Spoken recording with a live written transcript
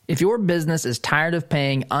If your business is tired of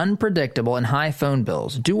paying unpredictable and high phone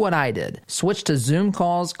bills, do what I did. Switch to Zoom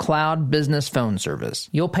Call's cloud business phone service.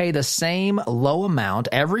 You'll pay the same low amount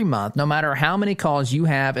every month, no matter how many calls you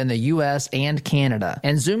have in the U.S. and Canada.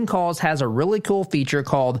 And Zoom Calls has a really cool feature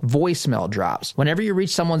called voicemail drops. Whenever you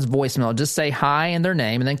reach someone's voicemail, just say hi and their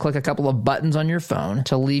name, and then click a couple of buttons on your phone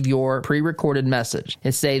to leave your pre-recorded message.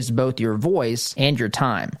 It saves both your voice and your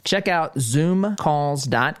time. Check out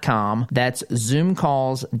zoomcalls.com. That's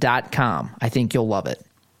zoomcalls.com. I think you'll love it.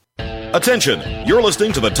 Attention, you're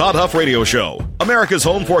listening to the Todd Huff Radio Show, America's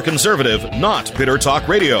home for conservative, not bitter talk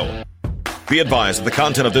radio. Be advised that the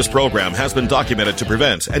content of this program has been documented to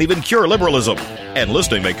prevent and even cure liberalism, and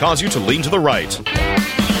listening may cause you to lean to the right.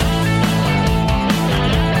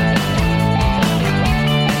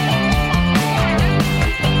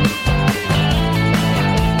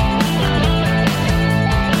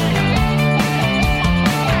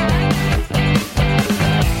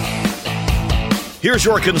 Here's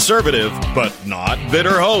your conservative, but not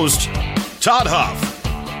bitter host, Todd Huff.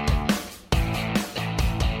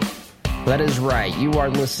 That is right. You are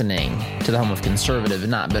listening to the home of conservative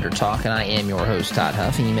and not bitter talk, and I am your host, Todd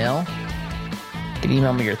Huff. You can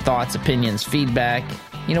email me your thoughts, opinions, feedback.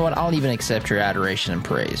 You know what? I'll even accept your adoration and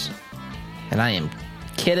praise. And I am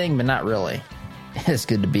kidding, but not really. It's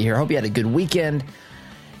good to be here. I hope you had a good weekend.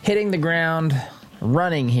 Hitting the ground,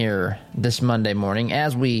 running here this Monday morning,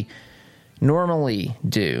 as we normally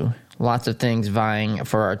do. Lots of things vying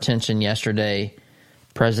for our attention yesterday.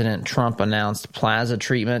 President Trump announced plasma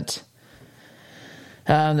treatment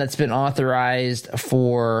that's been authorized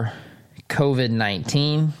for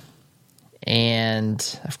COVID-19.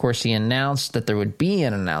 And, of course, he announced that there would be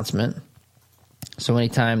an announcement. So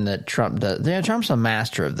anytime that Trump does, Trump's a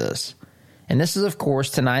master of this. And this is, of course,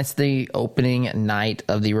 tonight's the opening night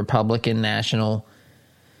of the Republican National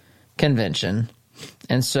Convention.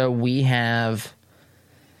 And so we have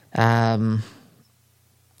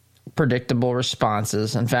predictable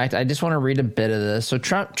responses. In fact, I just want to read a bit of this. So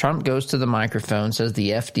Trump goes to the microphone, says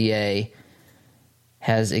the FDA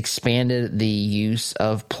has expanded the use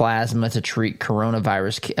of plasma to treat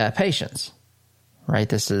coronavirus patients. Right?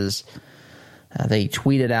 This is they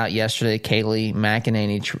tweeted out yesterday. Kayleigh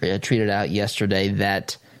McEnany tweeted out yesterday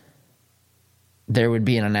that there would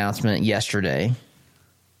be an announcement yesterday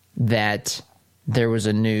that there was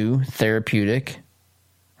a new therapeutic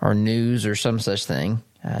or news or some such thing,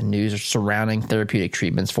 news surrounding therapeutic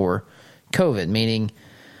treatments for COVID, meaning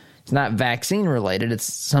it's not vaccine related.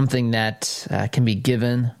 It's something that can be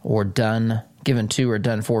given to or done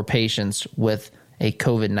for patients with a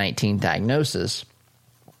COVID-19 diagnosis.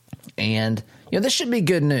 And, this should be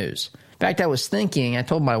good news. In fact, I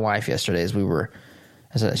told my wife yesterday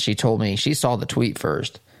she told me, she saw the tweet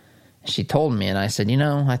first. She told me, and I said,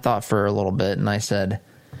 I thought for a little bit, and I said,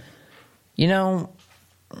 I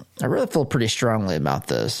really feel pretty strongly about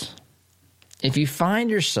this. If you find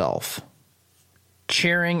yourself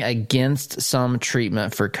cheering against some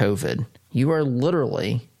treatment for COVID, you are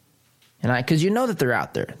literally, because that they're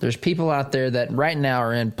out there. There's people out there that right now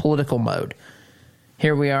are in political mode.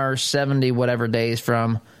 Here we are 70 whatever days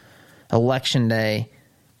from Election Day.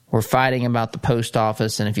 We're fighting about the post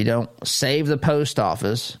office, and if you don't save the post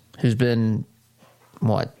office, who's been,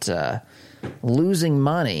 losing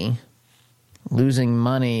money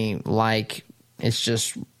like it's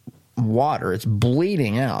just water. It's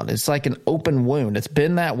bleeding out. It's like an open wound. It's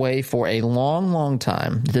been that way for a long, long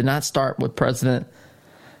time. It did not start with President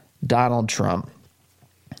Donald Trump.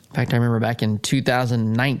 In fact, I remember back in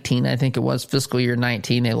 2019, I think it was, fiscal year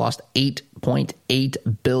 19, they lost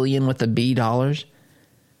 $8.8 billion with the B dollars.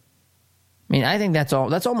 I mean, I think that's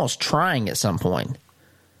almost trying at some point.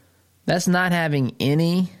 That's not having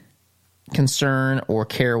any concern or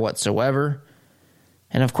care whatsoever.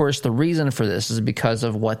 And, of course, the reason for this is because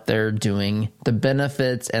of what they're doing, the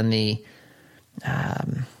benefits and the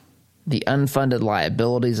unfunded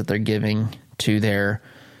liabilities that they're giving to those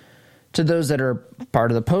that are part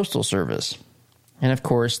of the Postal Service. And, of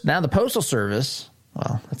course, now the Postal Service,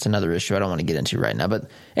 well, that's another issue I don't want to get into right now. But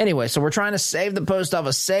anyway, so we're trying to save the post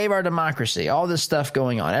office, save our democracy, all this stuff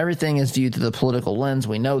going on. Everything is viewed through the political lens.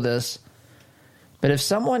 We know this. But if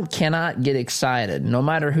someone cannot get excited, no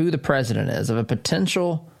matter who the president is, of a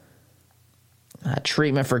potential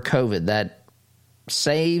treatment for COVID that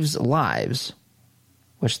saves lives,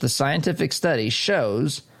 which the scientific study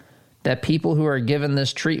shows that people who are given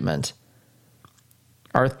this treatment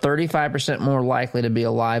are 35% more likely to be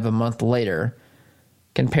alive a month later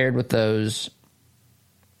compared with those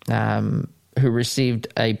who received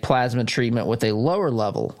a plasma treatment with a lower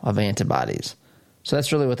level of antibodies. So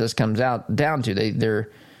that's really what this comes down to.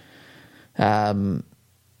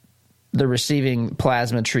 they're receiving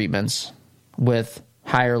plasma treatments with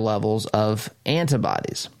higher levels of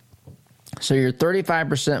antibodies. So you're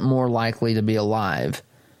 35% more likely to be alive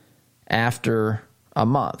after a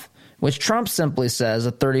month, which Trump simply says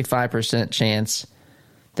a 35% chance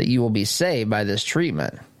that you will be saved by this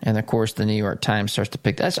treatment. And of course, the New York Times starts to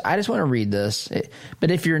pick that. I just want to read this.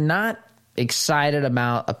 But if you're not excited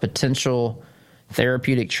about a potential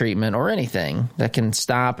therapeutic treatment or anything that can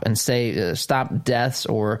stop and stop deaths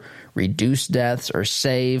or reduce deaths or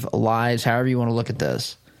save lives, however you want to look at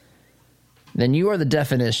this, then you are the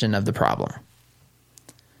definition of the problem.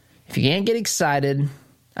 If you can't get excited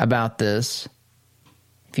about this,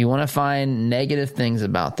 if you want to find negative things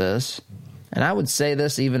about this, and I would say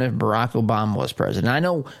this even if Barack Obama was president. I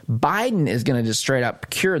know Biden is going to just straight up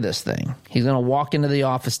cure this thing. He's going to walk into the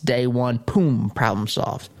office day one, boom, problem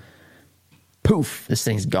solved. Poof, this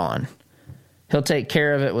thing's gone. He'll take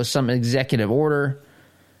care of it with some executive order.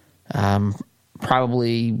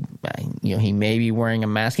 Probably, he may be wearing a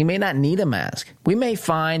mask. He may not need a mask. We may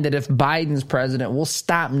find that if Biden's president, we'll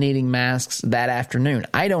stop needing masks that afternoon.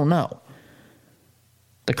 I don't know.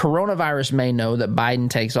 The coronavirus may know that Biden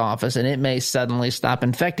takes office, and it may suddenly stop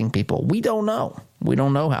infecting people. We don't know. We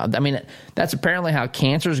don't know how. I mean, that's apparently how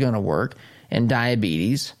cancer is going to work, and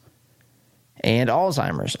diabetes, and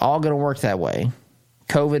Alzheimer's. All going to work that way.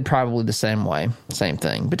 COVID probably the same way. Same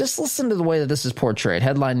thing. But just listen to the way that this is portrayed.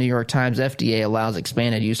 Headline New York Times, FDA allows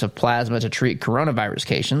expanded use of plasma to treat coronavirus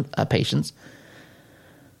patients.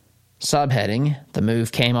 Subheading, the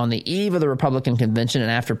move came on the eve of the Republican convention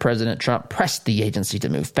and after President Trump pressed the agency to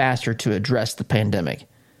move faster to address the pandemic.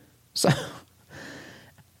 So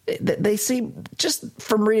they seem, just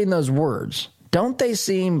from reading those words, don't they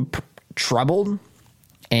seem troubled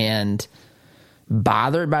and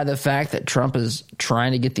bothered by the fact that Trump is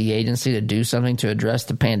trying to get the agency to do something to address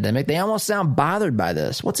the pandemic? They almost sound bothered by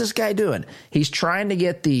this. What's this guy doing? He's trying to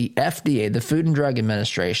get the FDA, the Food and Drug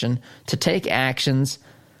Administration, to take actions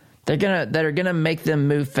that are gonna make them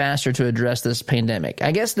move faster to address this pandemic.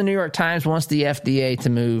 I guess the New York Times wants the FDA to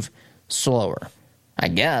move slower. I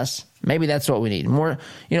guess maybe that's what we need. More,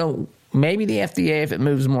 maybe the FDA, if it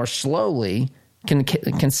moves more slowly,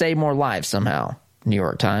 can save more lives somehow. New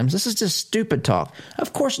York Times. This is just stupid talk.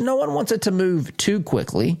 Of course, no one wants it to move too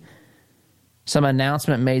quickly. Some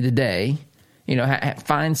announcement made today,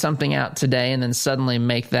 find something out today and then suddenly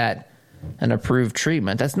make that an approved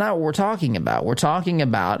treatment. That's not what we're talking about. We're talking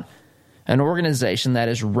about an organization that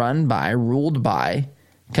is run by, ruled by,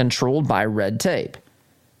 controlled by red tape.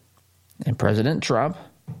 And President Trump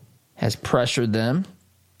has pressured them.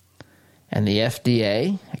 And the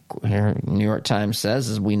FDA, here New York Times says,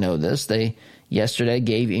 as we know this, they yesterday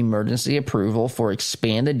gave emergency approval for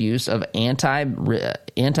expanded use of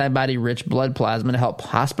antibody-rich blood plasma to help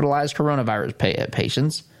hospitalized coronavirus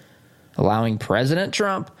patients, allowing President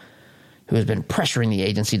Trump, who has been pressuring the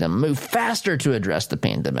agency to move faster to address the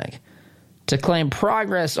pandemic, to claim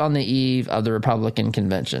progress on the eve of the Republican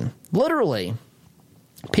convention. Literally,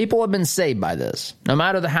 people have been saved by this. No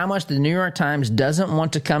matter how much the New York Times doesn't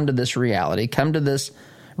want to come to this reality, come to this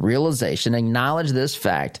realization, acknowledge this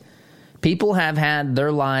fact, people have had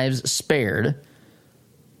their lives spared.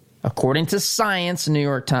 According to science, New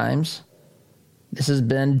York Times, this has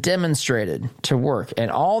been demonstrated to work.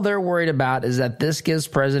 And all they're worried about is that this gives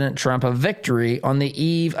President Trump a victory on the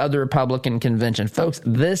eve of the Republican convention. Folks,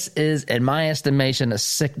 this is, in my estimation, a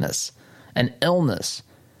sickness, an illness.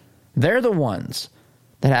 They're the ones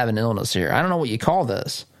that have an illness here. I don't know what you call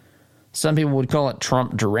this. Some people would call it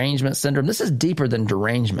Trump derangement syndrome. This is deeper than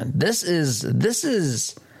derangement. This is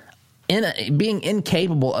being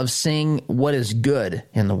incapable of seeing what is good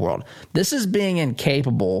in the world. This is being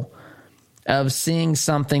incapable of seeing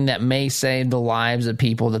something that may save the lives of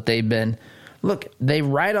people that they've been. Look, they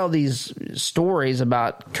write all these stories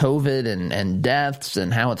about COVID and deaths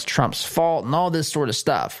and how it's Trump's fault and all this sort of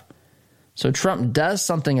stuff. So Trump does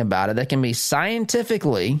something about it that can be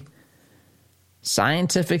scientifically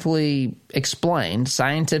explained,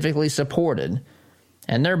 scientifically supported,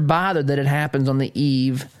 and they're bothered that it happens on the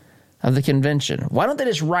eve of the convention. Why don't they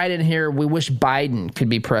just write in here, we wish Biden could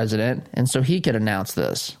be president, and so he could announce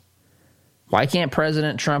this? Why can't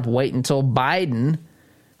President Trump wait until Biden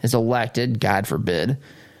is elected, God forbid,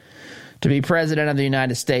 to be president of the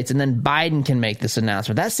United States, and then Biden can make this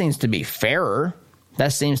announcement? That seems to be fairer.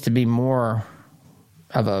 That seems to be more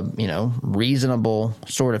of a, reasonable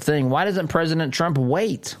sort of thing. Why doesn't President Trump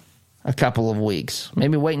wait a couple of weeks?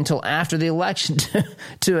 Maybe wait until after the election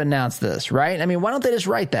to announce this, right? I mean, why don't they just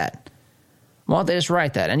write that? Why don't they just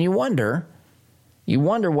write that? And you wonder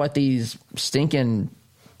what these stinking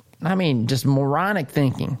just moronic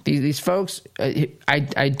thinking. These folks,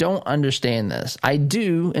 I don't understand this. I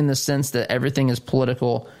do in the sense that everything is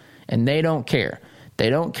political and they don't care. They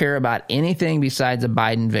don't care about anything besides a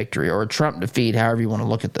Biden victory or a Trump defeat, however you want to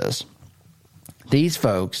look at this. These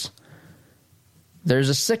folks, there's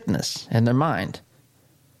a sickness in their mind.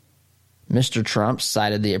 Mr. Trump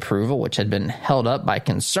cited the approval, which had been held up by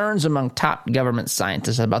concerns among top government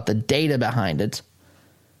scientists about the data behind it.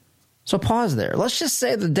 So pause there. Let's just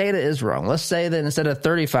say the data is wrong. Let's say that instead of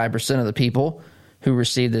 35% of the people who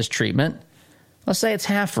received this treatment, let's say it's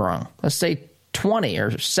half wrong. Let's say 20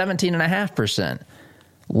 or 17.5%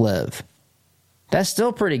 live. That's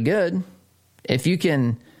still pretty good. If you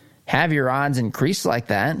can have your odds increase like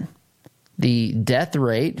that, the death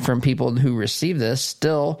rate from people who receive this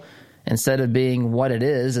still, instead of being what it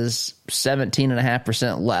is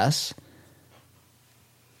 17.5% less.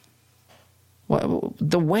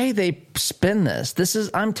 The way they spin this is,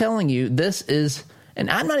 I'm telling you, this is, and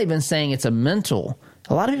I'm not even saying it's a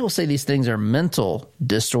lot of people say these things are mental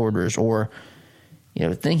disorders or,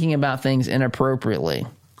 thinking about things inappropriately.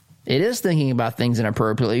 It is thinking about things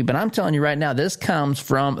inappropriately, but I'm telling you right now, this comes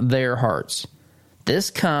from their hearts. This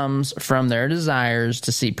comes from their desires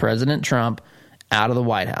to see President Trump out of the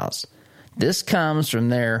White House. This comes from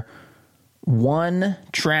their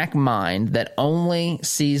one-track mind that only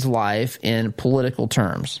sees life in political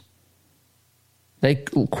terms. They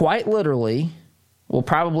quite literally will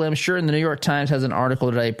probably, I'm sure, in the New York Times has an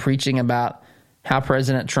article today preaching about how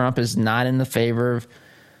President Trump is not in the favor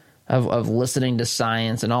of listening to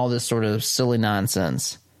science and all this sort of silly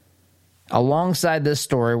nonsense. Alongside this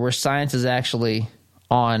story where science is actually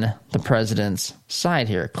on the president's side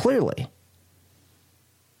here, clearly.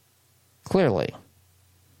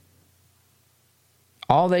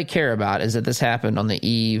 All they care about is that this happened on the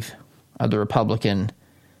eve of the Republican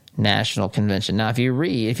National Convention. Now, if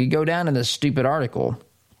you go down to this stupid article,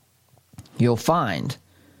 you'll find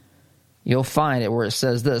it where it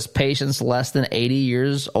says this: patients less than 80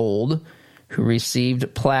 years old who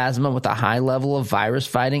received plasma with a high level of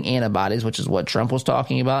virus-fighting antibodies, which is what Trump was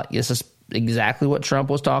talking about. This is exactly what Trump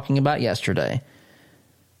was talking about yesterday.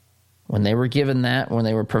 When they were given that, when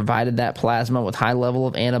they were provided that plasma with high level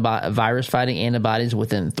of virus-fighting antibodies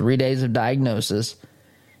within 3 days of diagnosis,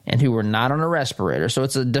 and who were not on a respirator. So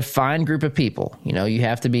it's a defined group of people. You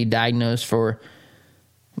have to be diagnosed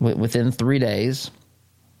within 3 days.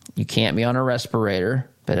 You can't be on a respirator.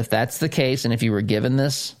 But if that's the case, and if you were given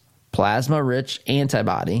this plasma-rich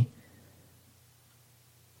antibody,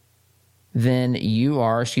 then you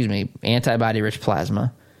are, antibody-rich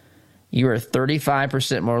plasma, you are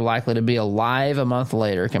 35% more likely to be alive a month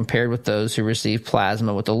later compared with those who receive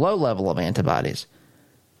plasma with a low level of antibodies.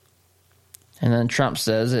 And then Trump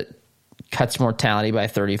says it cuts mortality by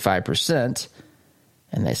 35%.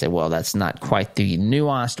 And they say, well, that's not quite the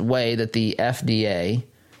nuanced way that the FDA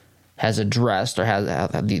has addressed or has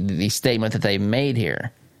the statement that they made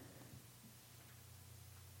here.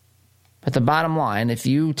 But the bottom line, if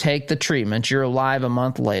you take the treatment, you're alive a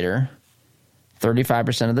month later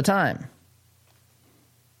 35% of the time.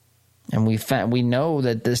 And we know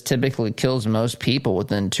that this typically kills most people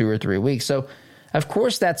within 2 or 3 weeks. So, of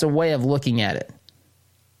course, that's a way of looking at it.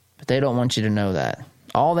 But they don't want you to know that.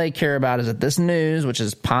 All they care about is that this news, which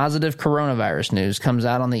is positive coronavirus news, comes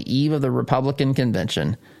out on the eve of the Republican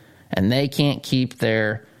convention, and they can't keep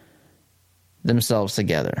themselves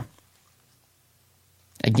together.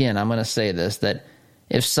 Again, I'm going to say this, that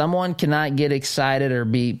if someone cannot get excited or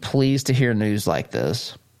be pleased to hear news like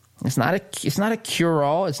this, it's not a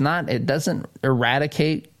cure-all. It doesn't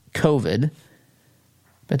eradicate COVID,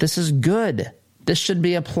 but this is good. This should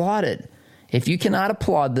be applauded. If you cannot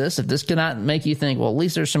applaud this, if this cannot make you think, well, at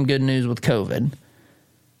least there's some good news with COVID,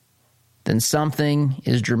 then something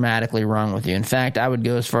is dramatically wrong with you. In fact, I would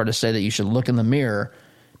go as far to say that you should look in the mirror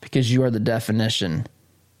because you are the definition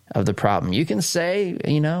of the problem. You can say,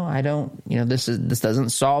 this doesn't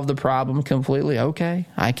solve the problem completely. Okay,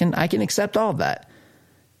 I can accept all of that.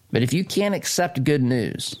 But if you can't accept good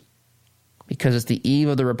news because it's the eve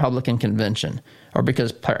of the Republican convention or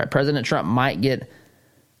because President Trump might get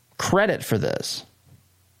credit for this,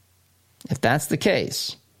 if that's the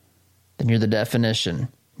case, then you're the definition.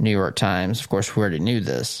 New York Times, of course, we already knew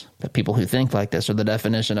this, but people who think like this are the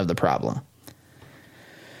definition of the problem.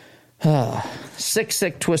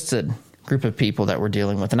 Sick, twisted group of people that we're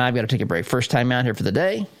dealing with. And I've got to take a break. First time out here for the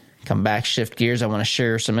day. Come back, shift gears. I want to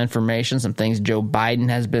share some information, some things Joe Biden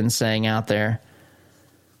has been saying out there,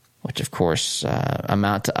 which, of course,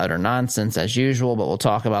 amount to utter nonsense as usual. But we'll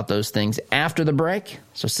talk about those things after the break.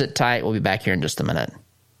 So sit tight. We'll be back here in just a minute.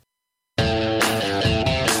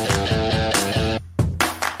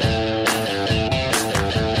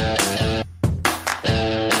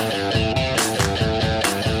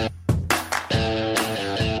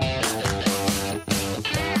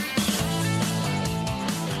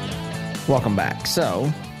 Welcome back. So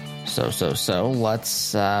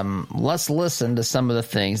let's listen to some of the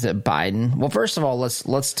things that Biden. Well, first of all,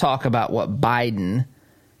 let's talk about what Biden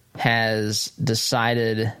has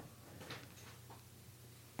decided.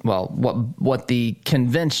 Well, what the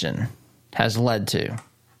convention has led to.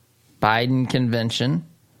 Biden convention,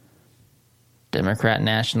 Democrat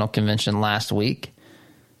National Convention last week.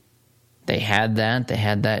 They had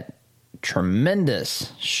that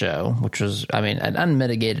tremendous show, which was, an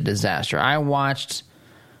unmitigated disaster. I watched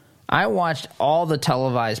all the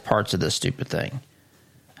televised parts of this stupid thing.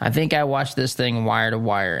 I think I watched this thing wire to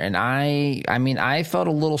wire, and I felt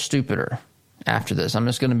a little stupider after this. I'm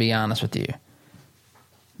just going to be honest with you.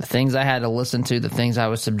 The things I had to listen to, the things I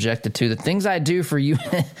was subjected to, the things I do for you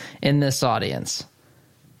in this audience.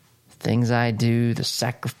 Things I do, the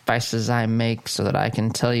sacrifices I make so that I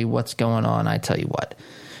can tell you what's going on, I tell you what.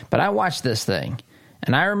 But I watched this thing,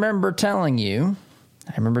 and I remember telling you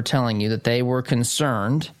that they were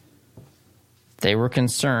concerned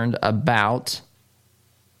about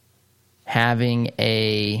having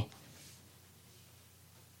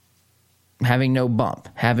no bump,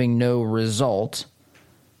 having no result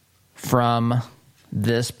from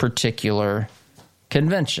this particular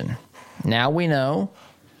convention. Now we know,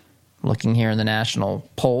 looking here in the National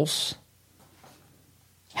Pulse,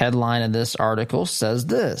 headline of this article says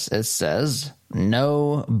this. It says,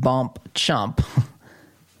 "No bump chump."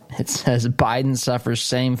 It says Biden suffers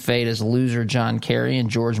same fate as loser John Kerry and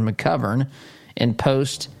George McGovern in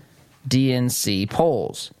post-DNC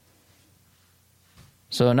polls.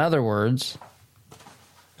 So in other words,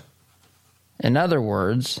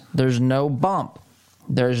 there's no bump.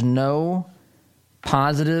 There's no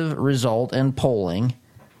positive result in polling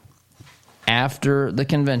after the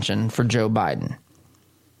convention for Joe Biden.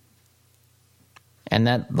 And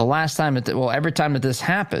that the last time, every time that this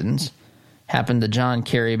happened to John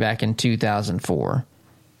Kerry back in 2004.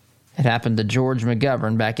 It happened to George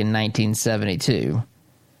McGovern back in 1972.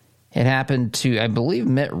 It happened to, I believe,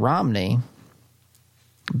 Mitt Romney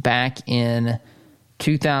back in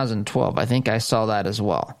 2012. I think I saw that as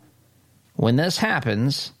well. When this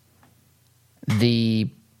happens, the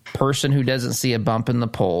person who doesn't see a bump in the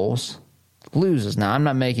polls loses. Now, I'm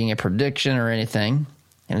not making a prediction or anything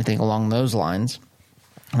along those lines.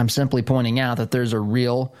 I'm simply pointing out that there's a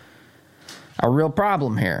real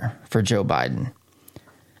problem here for Joe Biden.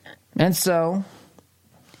 And so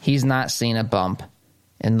he's not seen a bump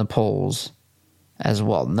in the polls as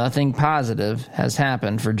well. Nothing positive has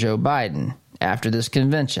happened for Joe Biden after this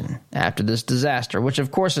convention, after this disaster, which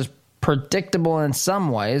of course is predictable in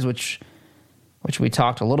some ways, which we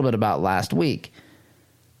talked a little bit about last week.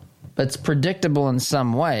 But it's predictable in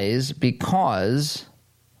some ways because,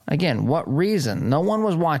 again, what reason? No one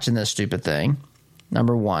was watching this stupid thing,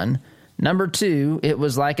 number one. Number two, it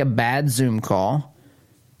was like a bad Zoom call.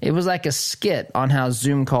 It was like a skit on how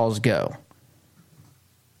Zoom calls go.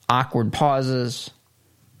 Awkward pauses,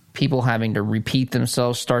 people having to repeat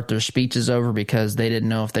themselves, start their speeches over because they didn't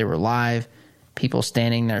know if they were live, people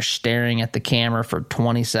standing there staring at the camera for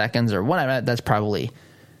 20 seconds or whatever. That's probably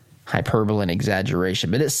hyperbole and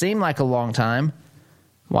exaggeration, but it seemed like a long time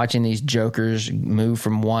watching these jokers move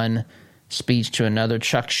from one speech to another.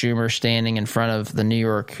 Chuck Schumer standing in front of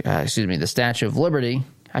the Statue of Liberty.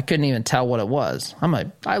 I couldn't even tell what it was.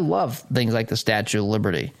 I love things like the Statue of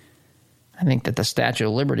Liberty. I think that the Statue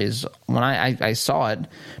of Liberty is, when I saw it,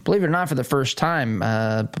 believe it or not, for the first time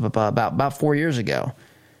about 4 years ago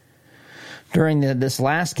during this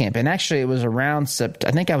last campaign. Actually, it was around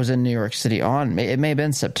I think I was in New York City it may have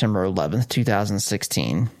been September 11th,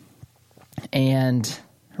 2016. And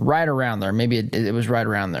right around there, maybe it was right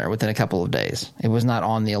around there within a couple of days. It was not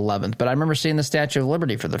on the 11th, but I remember seeing the Statue of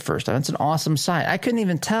Liberty for the first time. It's an awesome sight. I couldn't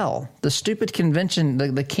even tell. The stupid convention,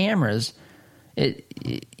 the cameras,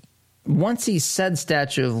 once he said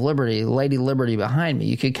Statue of Liberty, Lady Liberty behind me,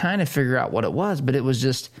 you could kind of figure out what it was, but it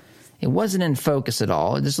wasn't in focus at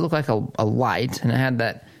all. It just looked like a light, and it had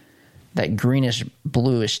that greenish,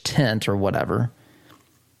 bluish tint or whatever.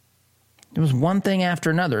 It was one thing after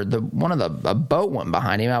another. A boat went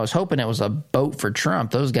behind him. I was hoping it was a boat for Trump.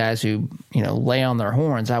 Those guys who, lay on their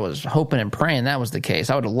horns, I was hoping and praying that was the case.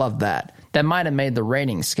 I would have loved that. That might have made the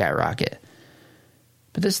ratings skyrocket.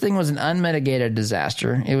 But this thing was an unmitigated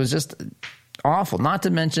disaster. It was just awful. Not to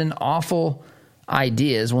mention awful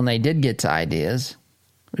ideas when they did get to ideas.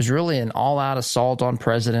 It was really an all-out assault on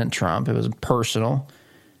President Trump. It was personal.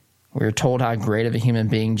 We were told how great of a human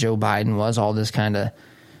being Joe Biden was, all this kind of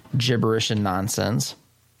gibberish and nonsense.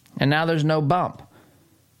 And now there's no bump.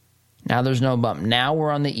 Now there's no bump. Now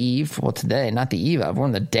we're on the eve. Well, today, not the eve of. We're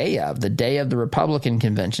on the day of the Republican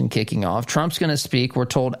convention kicking off. Trump's going to speak, we're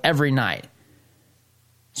told, every night.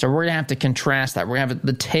 So we're going to have to contrast that. We're going to have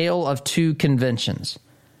the tale of two conventions.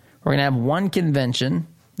 We're going to have one convention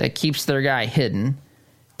that keeps their guy hidden,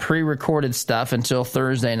 pre-recorded stuff until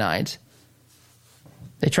Thursday night.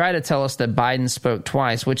 They try to tell us that Biden spoke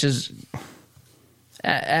twice, which is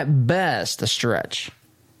at best a stretch.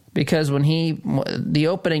 Because when the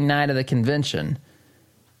opening night of the convention,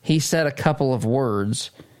 he said a couple of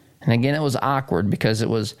words. And again, it was awkward because it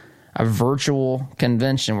was a virtual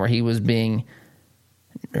convention where he was being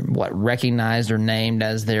recognized or named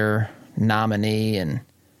as their nominee, and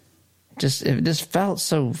it just felt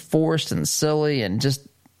so forced and silly and just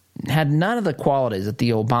had none of the qualities that the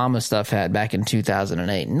Obama stuff had back in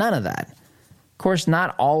 2008. None of that. Of course,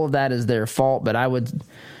 not all of that is their fault, but I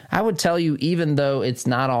would tell you, even though it's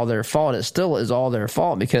not all their fault, it still is all their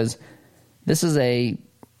fault because this is a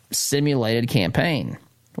simulated campaign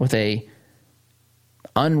with an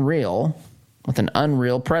unreal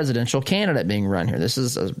presidential candidate being run here. This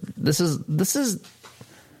is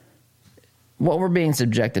what we're being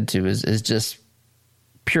subjected to is just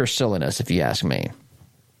pure silliness, if you ask me,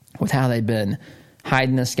 with how they've been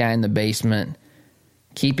hiding this guy in the basement,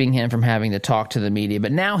 keeping him from having to talk to the media.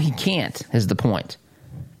 But now he can't, is the point.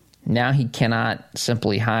 Now he cannot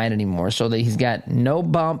simply hide anymore. So that he's got no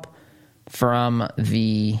bump from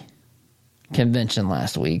the convention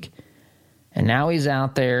last week. And now he's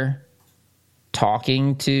out there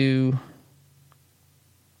talking to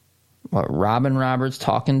Robin Roberts,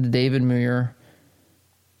 talking to David Muir,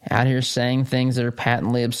 out here saying things that are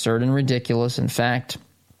patently absurd and ridiculous. In fact,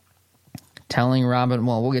 telling Robin,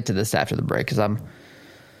 well, we'll get to this after the break because I'm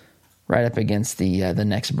right up against the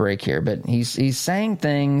next break here. But he's saying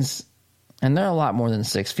things, and they're a lot more than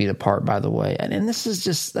 6 feet apart, by the way. And this is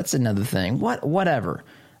just, that's another thing. Whatever.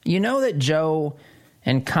 You know that Joe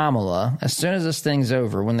and Kamala, as soon as this thing's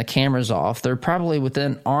over, when the camera's off, they're probably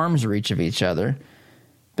within arm's reach of each other.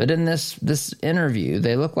 But in this interview,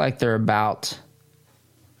 they look like they're about,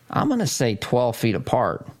 I'm going to say 12 feet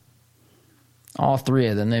apart. All three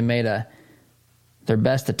of them. They made their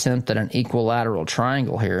best attempt at an equilateral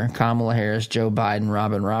triangle here. Kamala Harris, Joe Biden,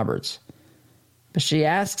 Robin Roberts. But she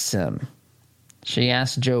asks Joe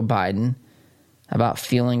Biden about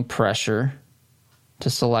feeling pressure to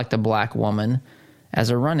select a black woman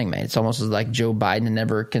as a running mate. It's almost as like Joe Biden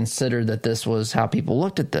never considered that this was how people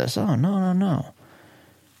looked at this. Oh, no.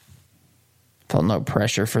 Felt no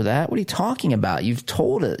pressure for that. What are you talking about? You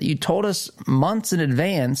told us months in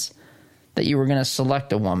advance that you were going to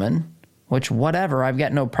select a woman, which whatever, I've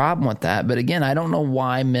got no problem with that. But again, I don't know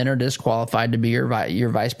why men are disqualified to be your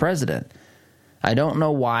vice president. I don't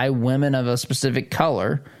know why women of a specific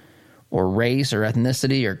color or race or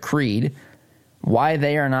ethnicity or creed, why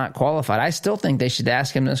they are not qualified. I still think they should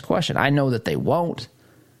ask him this question. I know that they won't,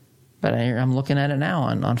 but I'm looking at it now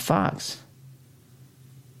on Fox.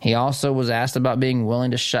 He also was asked about being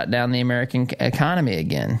willing to shut down the American economy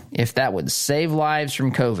again, if that would save lives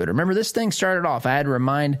from COVID. Remember, this thing started off, I had to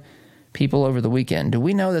remind people over the weekend, do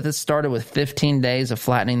we know that this started with 15 days of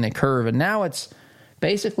flattening the curve? And now it's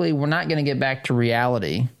basically, we're not going to get back to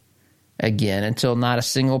reality again until not a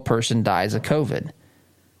single person dies of COVID.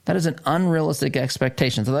 That is an unrealistic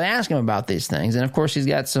expectation. So they ask him about these things. And of course, he's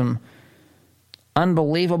got some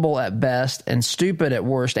unbelievable at best and stupid at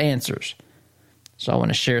worst answers. So I want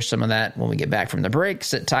to share some of that when we get back from the break.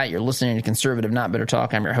 Sit tight. You're listening to Conservative Not Bitter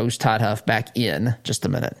Talk. I'm your host, Todd Huff, back in just a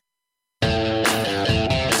minute.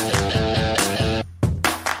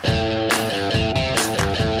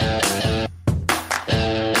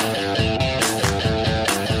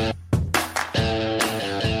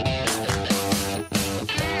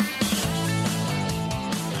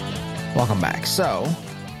 Welcome back. So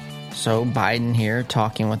Biden here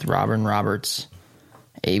talking with Robin Roberts,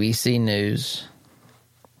 ABC News.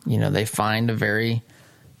 You know, they find a very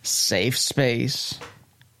safe space,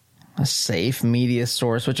 a safe media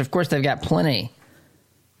source, which of course they've got plenty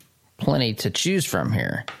to choose from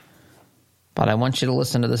here. But I want you to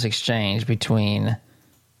listen to this exchange between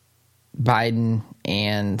Biden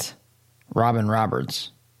and Robin Roberts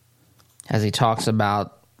as he talks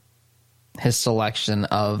about his selection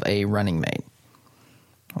of a running mate.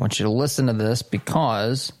 I want you to listen to this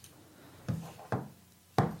because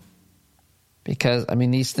I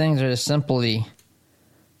mean, these things are just simply,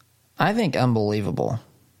 I think, unbelievable,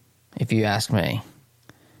 if you ask me.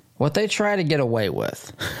 What they try to get away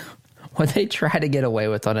with,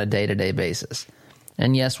 on a day-to-day basis.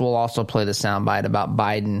 And yes, we'll also play the soundbite about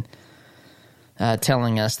Biden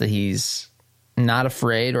telling us that he's not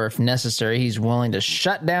afraid, or if necessary, he's willing to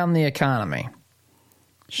shut down the economy.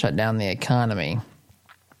 Shut down the economy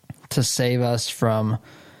to save us from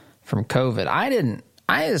COVID.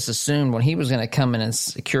 I just assumed when he was going to come in and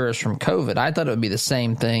secure us from COVID, I thought it would be the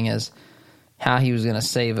same thing as how he was going to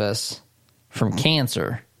save us from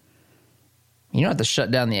cancer. You don't have to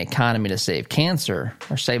shut down the economy to save cancer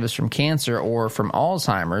or save us from cancer or from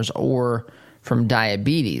Alzheimer's or from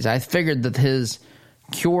diabetes. I figured that his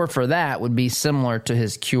cure for that would be similar to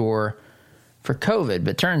his cure for COVID,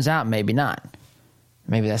 but turns out maybe not.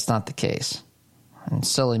 Maybe that's not the case. And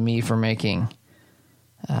silly me for making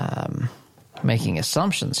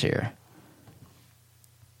assumptions here.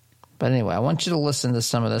 But anyway, I want you to listen to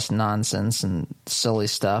some of this nonsense and silly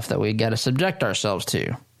stuff that we got to subject ourselves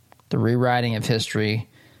to. The rewriting of history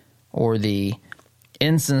or the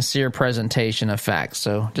insincere presentation of facts.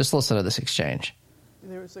 So just listen to this exchange.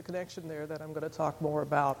 There is a connection there that I'm going to talk more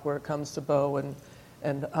about where it comes to Beau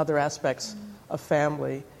and other aspects of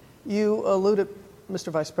family. You alluded,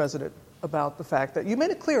 Mr. Vice President, about the fact that you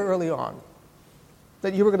made it clear early on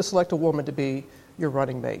that you were going to select a woman to be your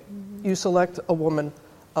running mate. Mm-hmm. You select a woman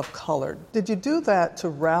of color. Did you do that to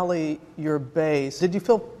rally your base? Did you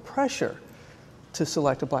feel pressure to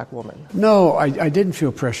select a black woman? No, I didn't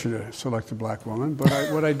feel pressure to select a black woman, but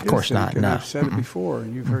what I did think, and no. I've said it before,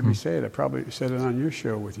 and you've heard me say it, I probably said it on your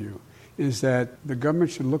show with you, is that the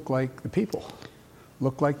government should look like the people,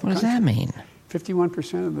 look like the country. What does that mean?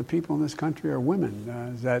 51% of the people in this country are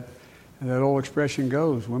women. That old expression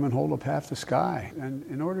goes, women hold up half the sky. And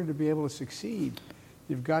in order to be able to succeed,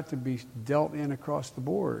 you've got to be dealt in across the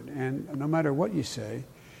board. And no matter what you say,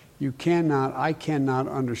 I cannot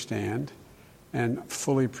understand and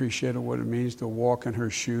fully appreciate what it means to walk in her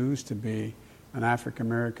shoes, to be an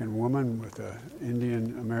African-American woman with an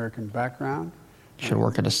Indian-American background. Should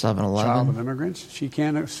work at a 7-Eleven. Child of immigrants. She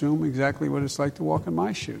can't assume exactly what it's like to walk in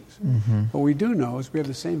my shoes. Mm-hmm. What we do know is we have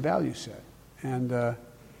the same value set. And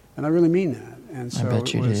I really mean that. And so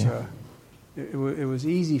it was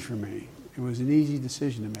easy for me. It was an easy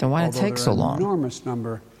decision to make. Then why did it take so long? An enormous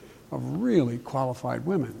number of really qualified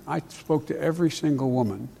women. I spoke to every single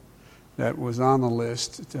woman that was on the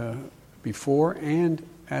list before and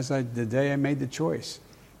the day I made the choice.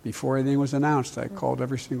 Before anything was announced, I called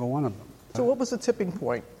every single one of them. So what was the tipping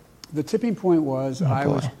point? The tipping point was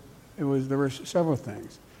there were several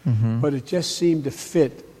things, but it just seemed to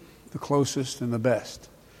fit the closest and the best.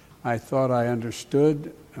 I thought I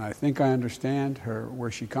understood, and I think I understand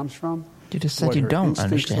where she comes from. You just said you don't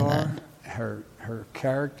understand that. Her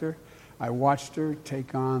character. I watched her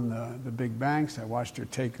take on the big banks. I watched her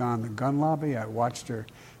take on the gun lobby. I watched her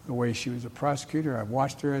the way she was a prosecutor. I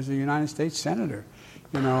watched her as a United States senator.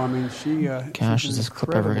 You know, I mean, gosh, is this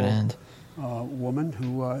clip ever going to end? Woman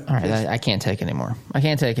who. All right, I can't take anymore. I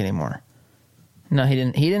can't take anymore. No, he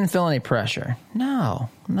didn't feel any pressure. No.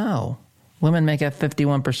 Women make up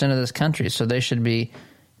 51% of this country, so the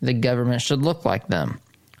government should look like them.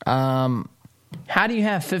 How do you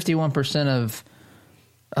have 51% of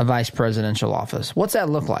a vice presidential office? What's that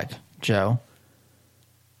look like, Joe?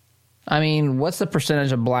 I mean, what's the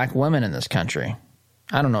percentage of black women in this country?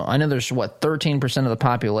 I don't know. I know there's 13% of the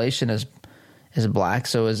population is black.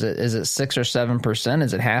 So is it 6 or 7%?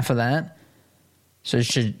 Is it half of that? So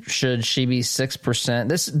should she be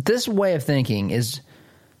 6%? This way of thinking is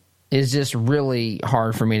just really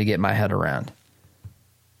hard for me to get my head around.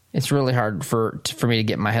 It's really hard for me to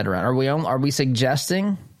get my head around. Are we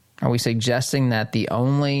suggesting that the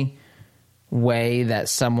only way that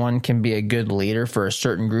someone can be a good leader for a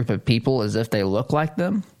certain group of people is if they look like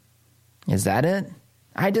them? Is that it?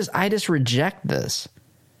 I just reject this.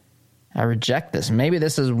 I reject this. Maybe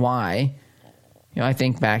this is why, I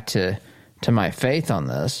think back to my faith on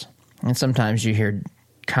this, and sometimes you hear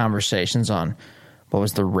conversations on what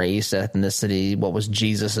was the race, ethnicity, what was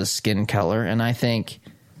Jesus' skin color, and I think,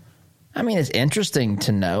 it's interesting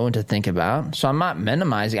to know and to think about. So I'm not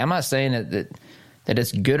minimizing. I'm not saying that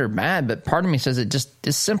it's good or bad, but part of me says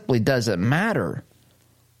it simply doesn't matter.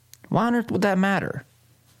 Why on earth would that matter?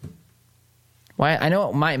 Why? I know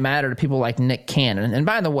it might matter to people like Nick Cannon. And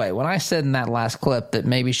by the way, when I said in that last clip that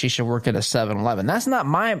maybe she should work at a 7-Eleven, that's not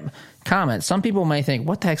my comment. Some people may think,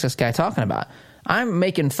 what the heck's this guy talking about? I'm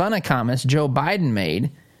making fun of comments Joe Biden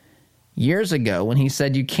made years ago when he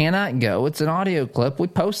said you cannot go. It's an audio clip. We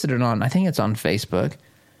posted it I think it's on Facebook.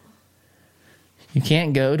 You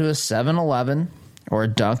can't go to a 7-Eleven or a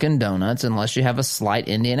Dunkin' Donuts unless you have a slight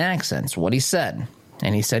Indian accent. That's what he said.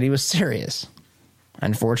 And he said he was serious.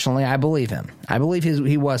 Unfortunately, I believe him. I believe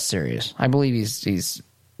he was serious. I believe he's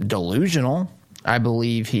delusional. I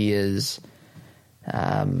believe he is, he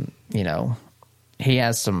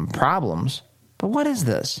has some problems. But what is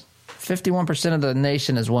this? 51% of the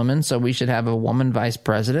nation is women, so we should have a woman vice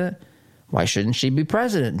president. Why shouldn't she be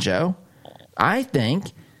president, Joe? I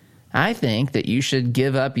think that you should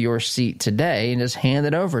give up your seat today and just hand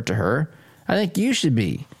it over to her. I think you should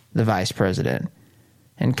be the vice president,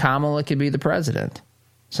 and Kamala could be the president.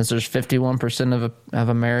 Since there's 51% of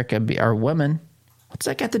America are women, what's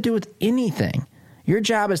that got to do with anything? Your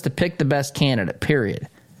job is to pick the best candidate, period.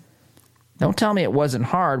 Don't tell me it wasn't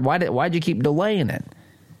hard. Why'd you keep delaying it?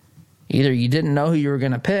 Either you didn't know who you were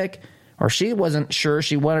going to pick, or she wasn't sure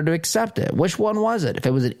she wanted to accept it. Which one was it, if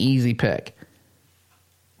it was an easy pick?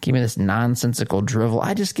 Give me this nonsensical drivel.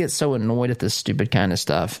 I just get so annoyed at this stupid kind of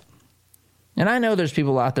stuff. And I know there's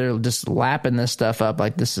people out there just lapping this stuff up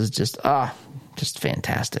like this is just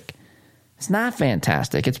fantastic. It's not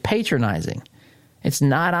fantastic. It's patronizing. It's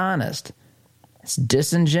not honest. It's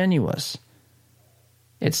disingenuous.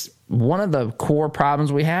 It's one of the core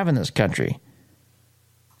problems we have in this country.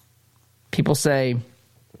 People say,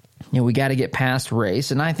 we got to get past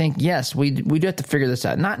race. And I think, yes, we do have to figure this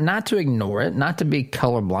out. Not to ignore it, not to be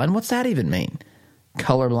colorblind. What's that even mean?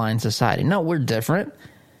 Colorblind society. No, we're different.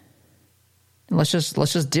 Let's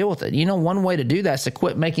just deal with it. One way to do that is to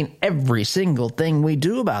quit making every single thing we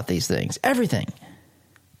do about these things. Everything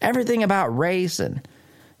about race and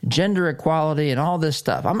gender equality and all this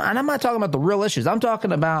stuff. I'm not talking about the real issues. I'm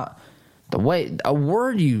talking about the way a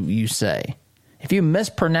word you say. If you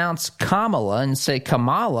mispronounce Kamala and say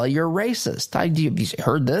Kamala, you're racist. Have you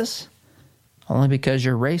heard this? Only because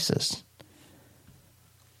you're racist.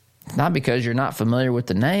 It's not because you're not familiar with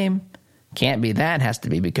the name. Can't be that. It has to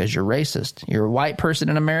be because you're racist. You're a white person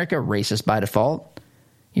in America, racist by default.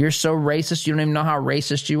 You're so racist, you don't even know how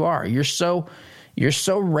racist you are. You're so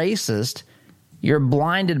racist, you're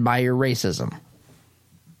blinded by your racism.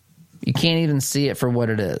 You can't even see it for what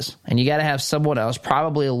it is. And you got to have someone else,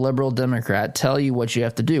 probably a liberal Democrat, tell you what you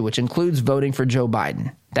have to do, which includes voting for Joe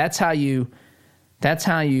Biden. That's how you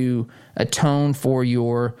atone for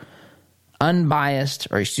your unbiased,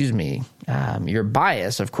 your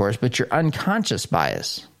bias, of course, but your unconscious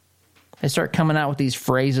bias. They start coming out with these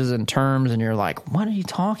phrases and terms, and you're like, what are you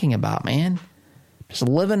talking about, man? Just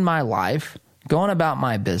living my life, going about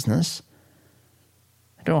my business.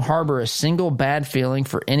 I don't harbor a single bad feeling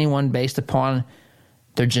for anyone based upon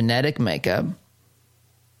their genetic makeup.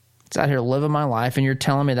 It's out here living my life, and you're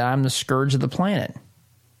telling me that I'm the scourge of the planet.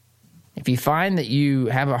 If you find that you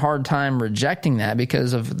have a hard time rejecting that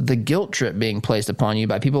because of the guilt trip being placed upon you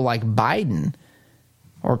by people like Biden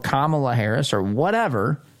or Kamala Harris or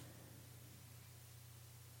whatever,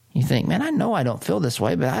 you think, man, I know I don't feel this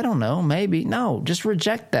way, but I don't know, maybe. No, just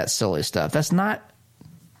reject that silly stuff. That's not...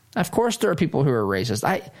 Of course there are people who are racist.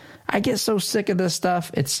 I get so sick of this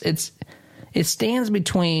stuff. It stands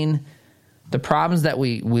between the problems that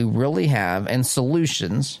we really have and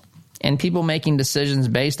solutions, and people making decisions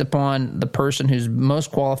based upon the person who's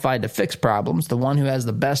most qualified to fix problems, the one who has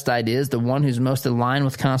the best ideas, the one who's most in line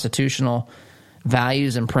with constitutional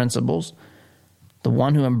values and principles, the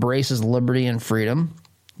one who embraces liberty and freedom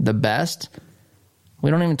the best. We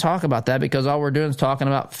don't even talk about that because all we're doing is talking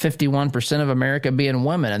about 51% of America being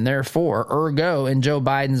women, and therefore, ergo, in Joe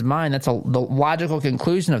Biden's mind, the logical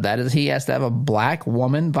conclusion of that is he has to have a black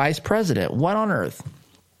woman vice president. What on earth?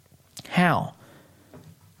 How?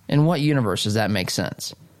 In what universe does that make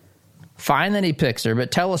sense? Fine that he picks her, but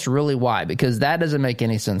tell us really why, because that doesn't make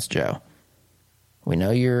any sense, Joe. We know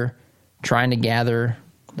you're trying to gather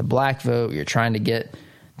the black vote, you're trying to get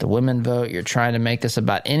the women vote, you're trying to make this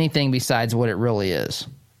about anything besides what it really is.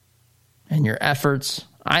 And your efforts,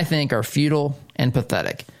 I think, are futile and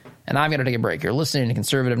pathetic. And I'm going to take a break. You're listening to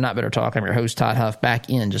Conservative Not Better Talk. I'm your host, Todd Huff. Back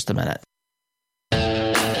in just a minute.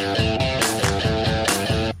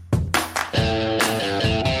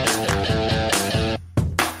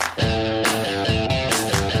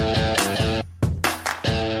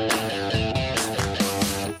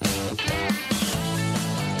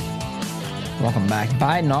 Welcome back.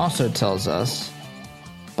 Biden also tells us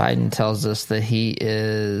that he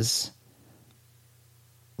is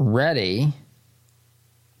ready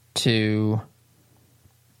to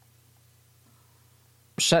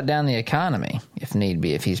shut down the economy if need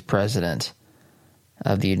be, if he's president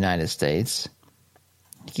of the United States.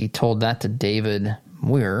 He told that to David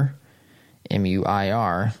Muir,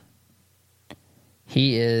 M-U-I-R.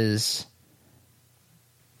 He is,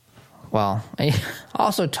 well, he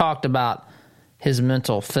also talked about his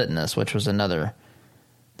mental fitness, which was another.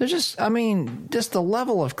 There's just the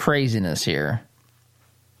level of craziness here.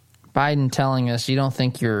 Biden telling us you don't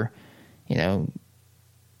think you're, he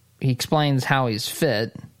explains how he's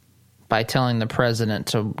fit by telling the president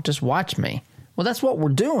to just watch me. Well, that's what we're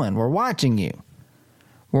doing. We're watching you.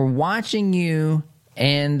 We're watching you,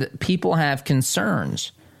 and people have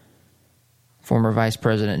concerns. Former Vice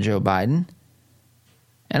President Joe Biden.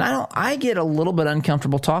 And I get a little bit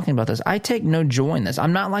uncomfortable talking about this. I take no joy in this.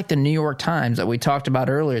 I'm not like the New York Times that we talked about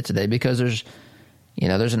earlier today, because there's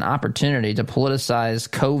an opportunity to politicize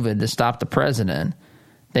COVID to stop the president.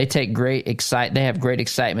 They have great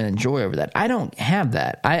excitement and joy over that. I don't have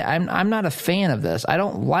that. I'm not a fan of this. I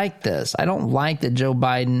don't like this. I don't like that Joe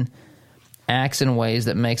Biden acts in ways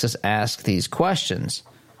that makes us ask these questions.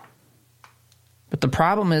 But the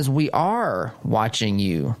problem is we are watching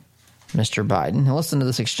you, Mr. Biden. Now listen to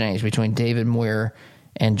this exchange between David Moyer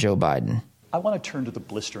and Joe Biden. I want to turn to the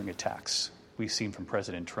blistering attacks we've seen from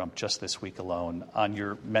President Trump just this week alone on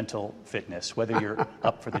your mental fitness, whether you're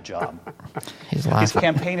up for the job. He's laughing. His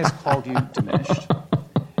campaign has called you diminished,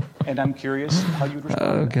 and I'm curious how you would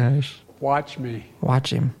respond. Oh, gosh. Watch me.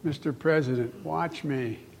 Watch him. Mr. President, watch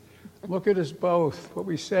me. Look at us both, what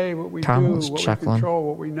we say, what we Tom do, was what chuckling. we control,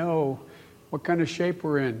 what we know, what kind of shape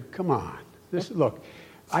we're in. Come on. Look,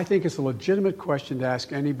 I think it's a legitimate question to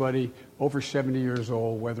ask anybody over 70 years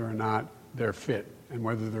old whether or not they're fit and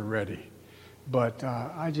whether they're ready. But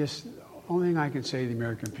only thing I can say to the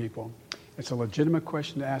American people, it's a legitimate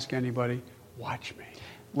question to ask anybody. Watch me.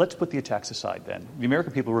 Let's put the attacks aside then. The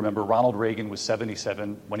American people remember Ronald Reagan was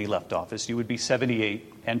 77 when he left office. You would be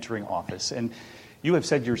 78 entering office. And you have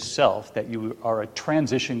said yourself that you are a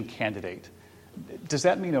transition candidate. Does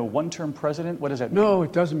that mean a one-term president? What does that mean? No,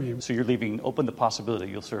 it doesn't mean. So you're leaving open the possibility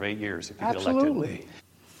you'll serve 8 years if you get elected. Absolutely.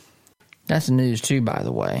 That's news, too, by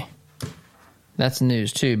the way. That's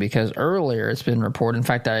news, too, because earlier it's been reported. In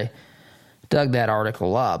fact, I dug that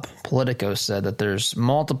article up. Politico said that there's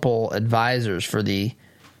multiple advisors for the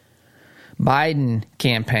Biden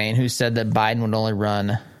campaign who said that Biden would only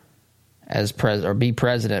run as president or be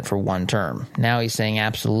president for one term. Now he's saying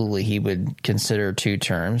absolutely he would consider 2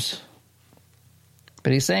 terms.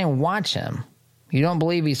 But he's saying watch him. You don't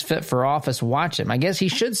believe he's fit for office, watch him. I guess he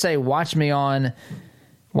should say watch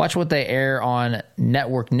what they air on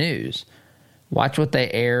network news. Watch what they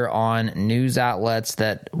air on news outlets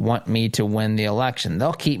that want me to win the election.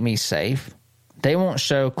 They'll keep me safe. They won't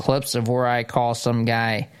show clips of where I call some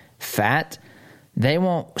guy fat. They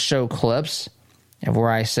won't show clips of where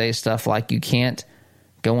I say stuff like you can't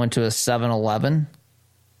go into a 7-Eleven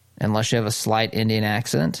unless you have a slight Indian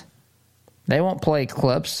accent. They won't play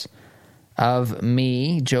clips of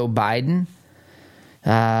me, Joe Biden,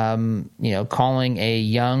 calling a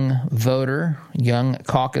young voter, young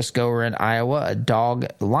caucus goer in Iowa,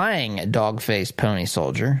 lying dog-faced pony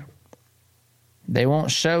soldier. They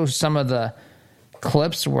won't show some of the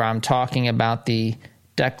clips where I'm talking about the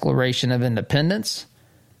Declaration of Independence,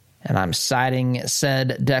 and I'm citing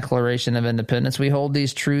said Declaration of Independence. We hold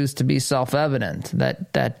these truths to be self-evident.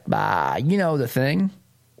 You know the thing.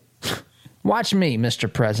 Watch me,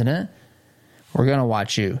 Mr. President. We're going to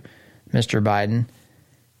watch you, Mr. Biden.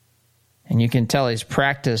 And you can tell he's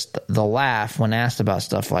practiced the laugh when asked about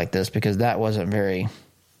stuff like this, because that wasn't very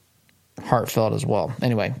heartfelt as well.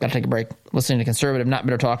 Anyway, got to take a break. Listening to Conservative Not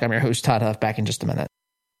Bitter Talk. I'm your host, Todd Huff. Back in just a minute.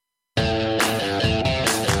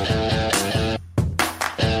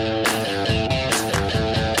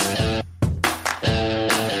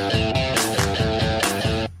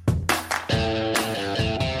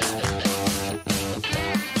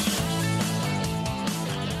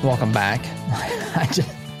 Welcome back.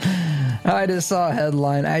 I just saw a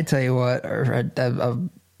headline. I tell you what,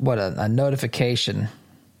 a notification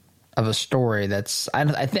of a story that's.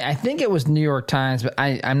 I think it was New York Times, but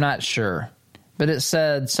I'm not sure. But it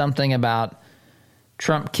said something about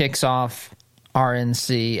Trump kicks off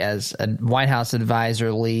RNC as a White House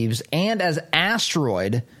advisor leaves, and as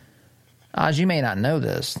asteroid. As you may not know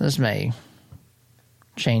this may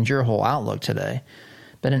change your whole outlook today.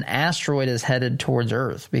 But an asteroid is headed towards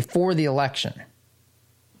Earth before the election.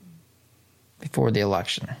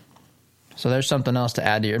 So there's something else to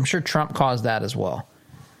add here. I'm sure Trump caused that as well.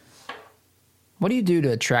 What do you do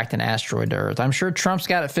to attract an asteroid to Earth? I'm sure Trump's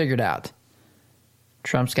got it figured out.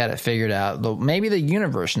 Maybe the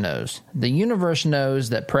universe knows. The universe knows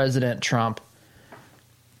that President Trump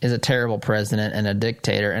is a terrible president and a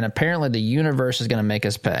dictator, and apparently the universe is going to make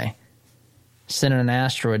us pay. Sending an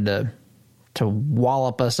asteroid to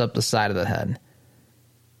wallop us up the side of the head.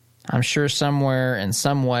 I'm sure somewhere, in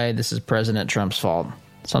some way, this is President Trump's fault.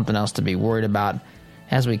 Something else to be worried about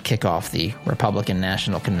as we kick off the Republican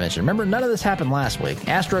National Convention. Remember, none of this happened last week.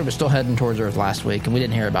 Asteroid was still heading towards Earth last week, and we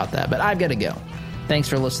didn't hear about that. But I've got to go. Thanks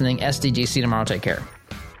for listening. SDGC tomorrow. Take care.